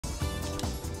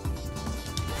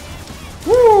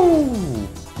Woo!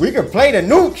 We can play the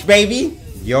nukes, baby.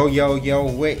 Yo, yo, yo,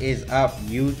 what is up,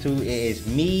 YouTube? It is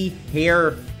me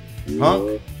here,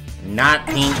 Punk, not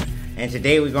Pink. And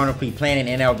today we're going to be playing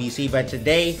NLBC. But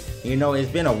today, you know, it's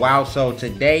been a while. So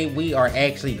today we are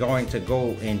actually going to go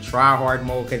in tryhard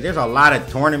mode because there's a lot of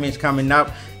tournaments coming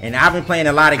up. And I've been playing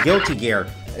a lot of Guilty Gear.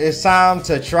 It's time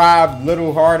to try a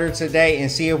little harder today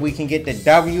and see if we can get the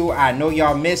W. I know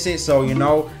y'all miss it, so you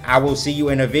know, I will see you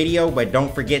in a video. But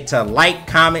don't forget to like,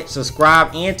 comment,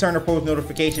 subscribe, and turn the post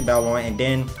notification bell on, and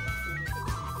then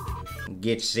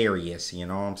get serious, you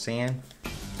know what I'm saying?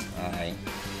 Alright,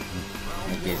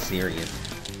 get serious.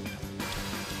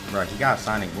 Bro, he got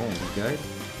Sonic Boom, you good?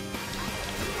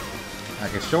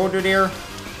 Like a shoulder there?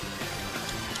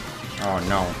 Oh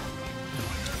no.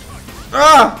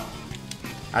 Ah!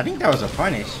 I think that was a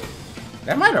punish.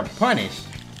 That might have punished.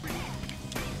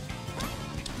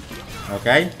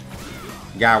 Okay.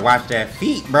 You gotta watch that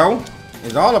feet, bro.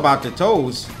 It's all about the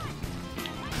toes.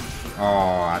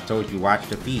 Oh, I told you, watch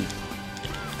the feet.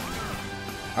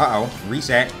 Uh-oh,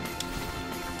 reset.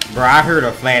 Bro, I heard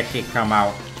a flash kick come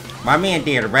out. My man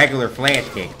did a regular flash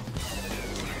kick.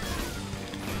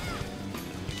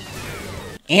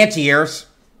 Anti-airs.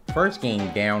 First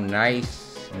game down, nice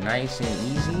and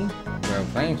easy. Bro,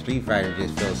 playing Street Fighter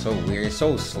just feels so weird. It's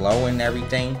so slow and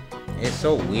everything. It's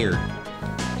so weird.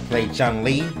 Play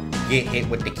Chun-Li, get hit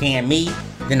with the Cammy,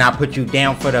 then I put you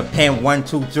down for the pin 1,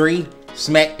 2, 3.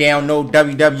 Smackdown, no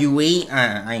WWE.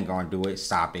 I ain't gonna do it.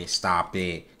 Stop it. Stop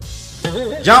it.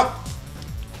 Jump.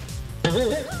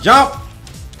 Jump.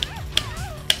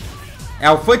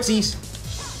 L footsies.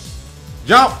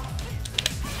 Jump.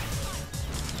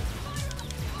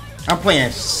 I'm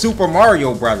playing Super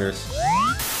Mario Brothers.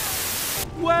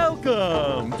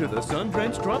 Welcome to the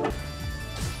sun-drenched tropic.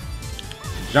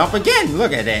 Jump again.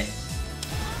 Look at that.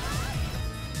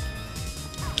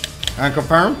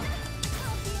 Unconfirmed.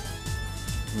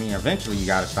 I mean, eventually you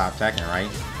gotta stop Tekken, right?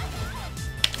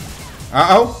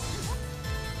 Uh-oh.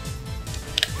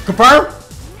 Confirm.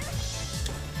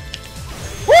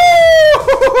 Woo!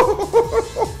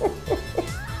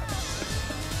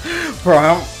 Bro,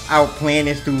 I'm out playing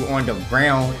this dude on the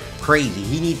ground crazy.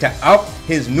 He need to up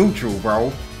his neutral,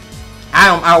 bro.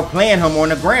 I'm out playing him on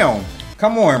the ground.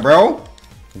 Come on, bro.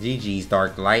 GG's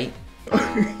Dark Light.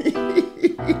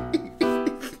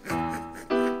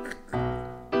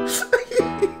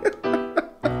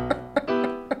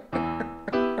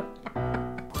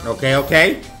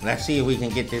 Okay. Let's see if we can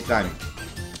get this done.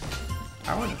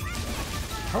 I wonder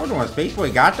when Space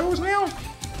Boy got those now?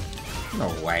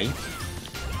 No way.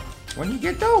 When you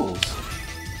get those?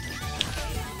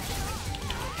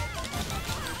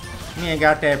 Man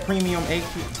got that premium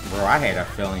HP. Bro, I had a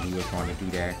feeling he was going to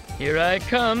do that. Here I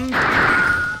come.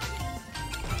 I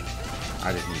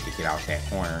just need to get out that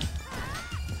corner.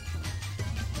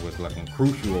 It was looking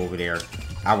crucial over there.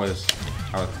 I was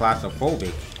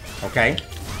claustrophobic. Okay.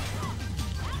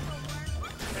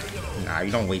 Nah,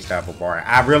 you don't waste up a bar.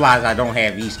 I realize I don't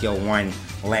have E-skill 1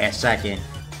 last second.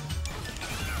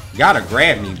 You gotta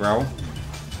grab me, bro.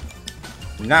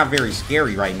 You're not very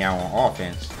scary right now on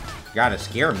offense. You gotta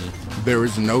scare me. There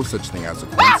is no such thing as a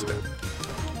coincidence.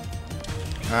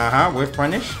 Uh-huh, with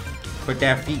punish. Put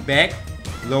that feet back.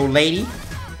 Little lady.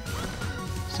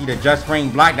 See the just frame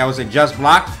block? That was a just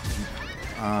block.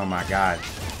 Oh my god.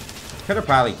 Could have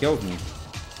probably killed me.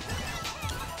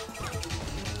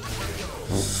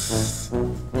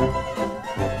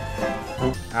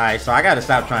 Alright, so I gotta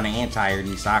stop trying to anti-air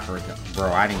these soccer.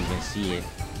 Bro, I didn't even see it.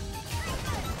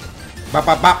 Bop,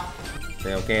 bop, bop.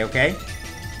 Okay.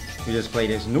 You just play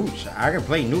this nooch. I can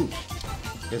play nooch.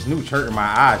 This nooch hurting my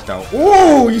eyes, though.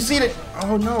 Ooh, you see that?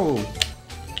 Oh, no.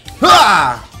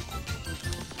 Ha!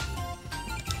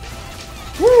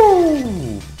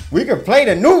 Woo! We can play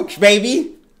the nooch,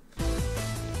 baby.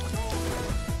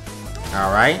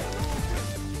 Alright.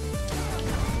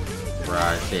 Bro,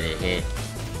 I should have hit.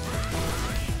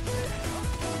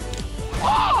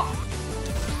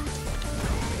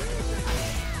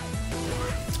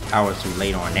 I was too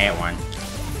late on that one.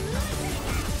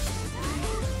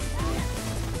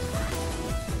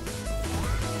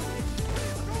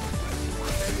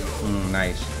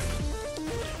 Nice.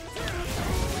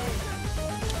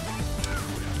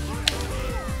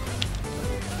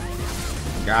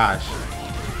 Gosh.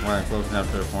 Wasn't close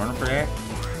enough to the corner for that.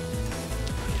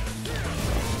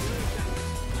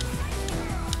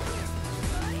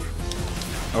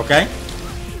 Okay.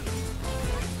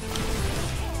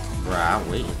 Bruh, I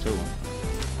waited too.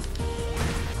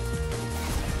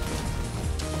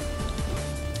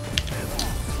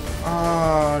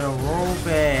 Oh, the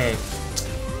rollback.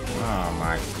 Oh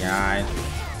my god.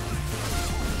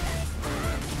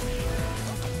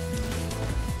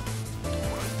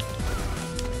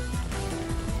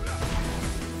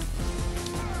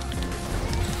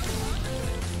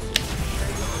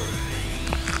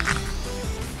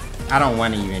 I don't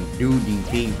want to even do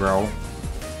DP, bro.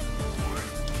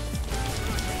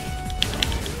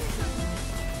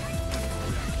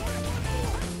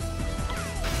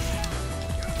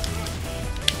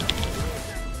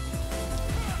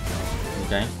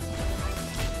 Okay.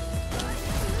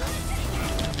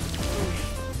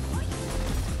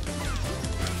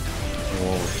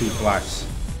 Whoa,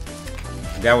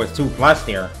 2+. That was 2+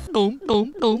 there.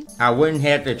 I wouldn't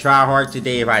have to try hard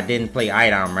today if I didn't play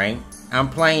iDom, right? I'm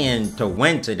playing to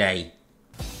win today.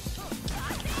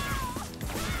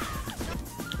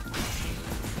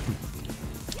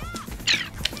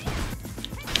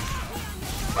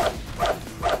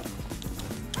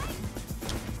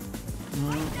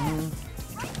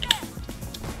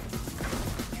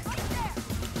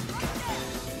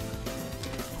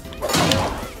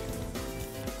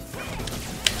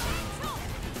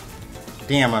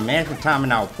 Damn, imagine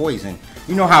timing out poison.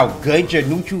 You know how good your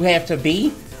neutral have to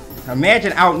be?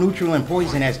 Imagine out neutral and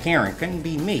poison as Karin. Couldn't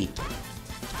be me.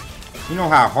 You know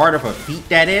how hard of a feat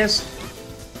that is?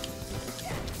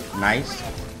 Nice.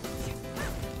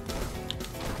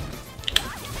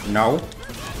 No.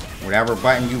 Whatever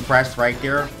button you pressed right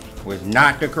there was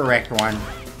not the correct one.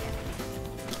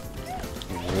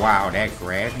 Wow, that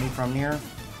grabbed me from there?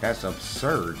 That's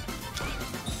absurd.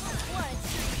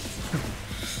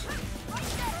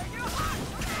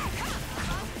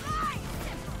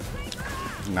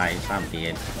 Nice, I'm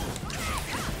dead.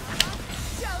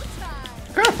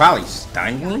 Could have probably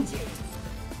stunned me.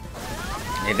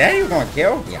 Is that you gonna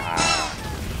kill? Yeah.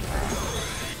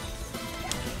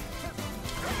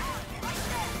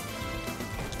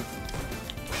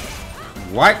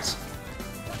 What?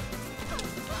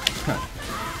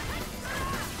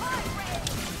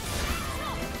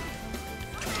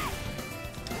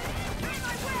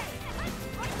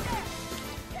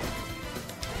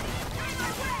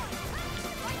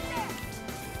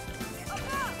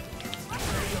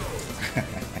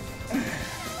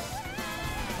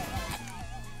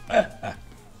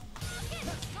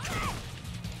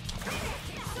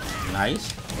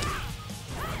 Nice.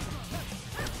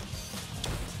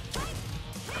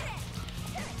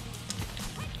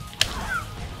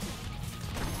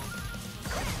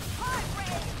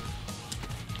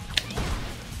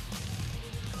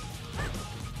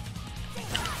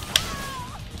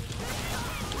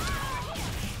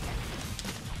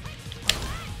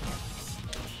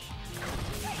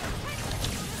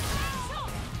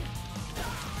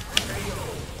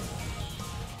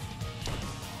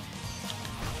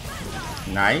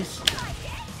 Nice.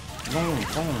 Boom,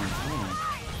 boom, boom.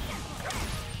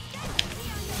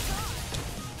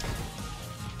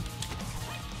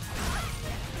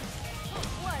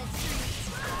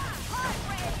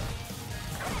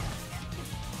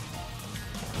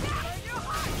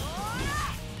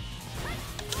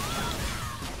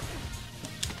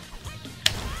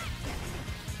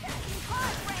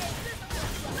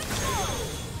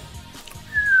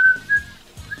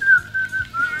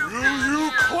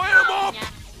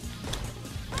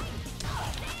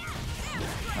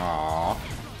 Aww.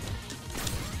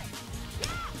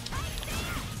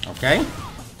 Okay.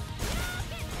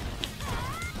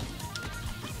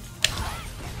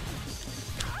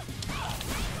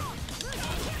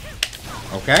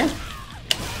 Okay.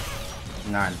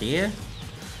 Not dead.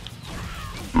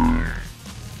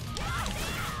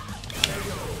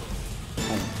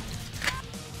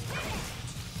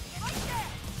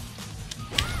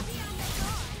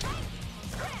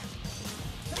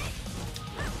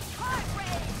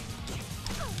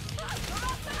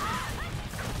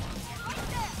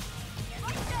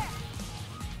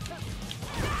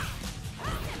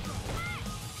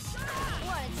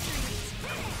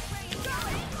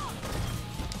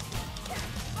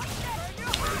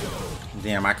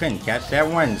 Damn, I couldn't catch that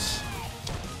once.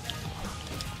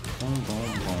 Boom, boom,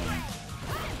 boom.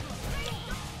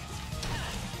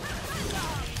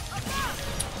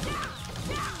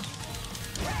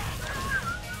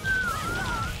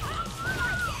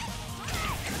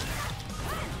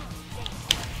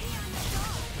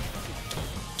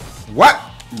 What?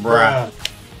 Bruh.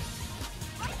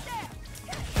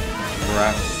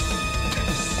 Bruh.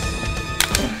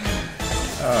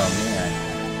 Oh, man.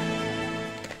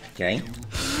 Okay.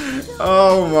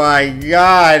 Oh my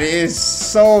god, it's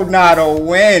so not a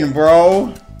win,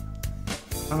 bro.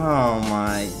 Oh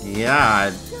my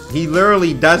god. He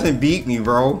literally doesn't beat me,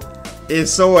 bro.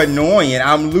 It's so annoying.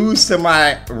 I'm loose to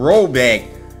my rollback.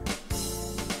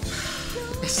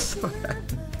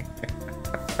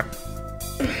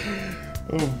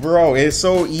 Bro, it's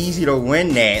so easy to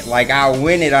win that. Like, I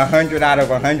win it 100 out of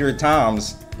 100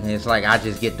 times. And it's like I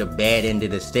just get the bad end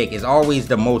of the stick. It's always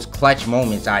the most clutch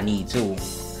moments I need too.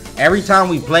 Every time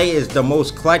we play is the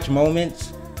most clutch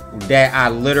moments that I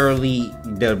literally,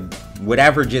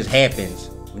 whatever just happens.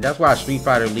 That's why Street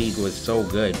Fighter League was so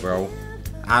good, bro.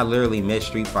 I literally missed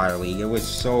Street Fighter League. It was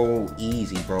so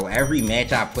easy, bro. Every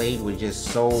match I played was just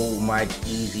so much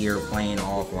easier playing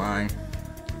offline.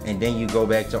 And then you go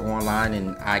back to online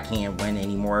and I can't win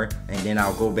anymore. And then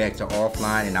I'll go back to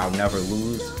offline and I'll never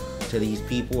lose to these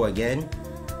people again.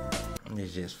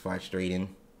 It's just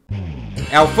frustrating.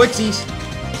 Footsies.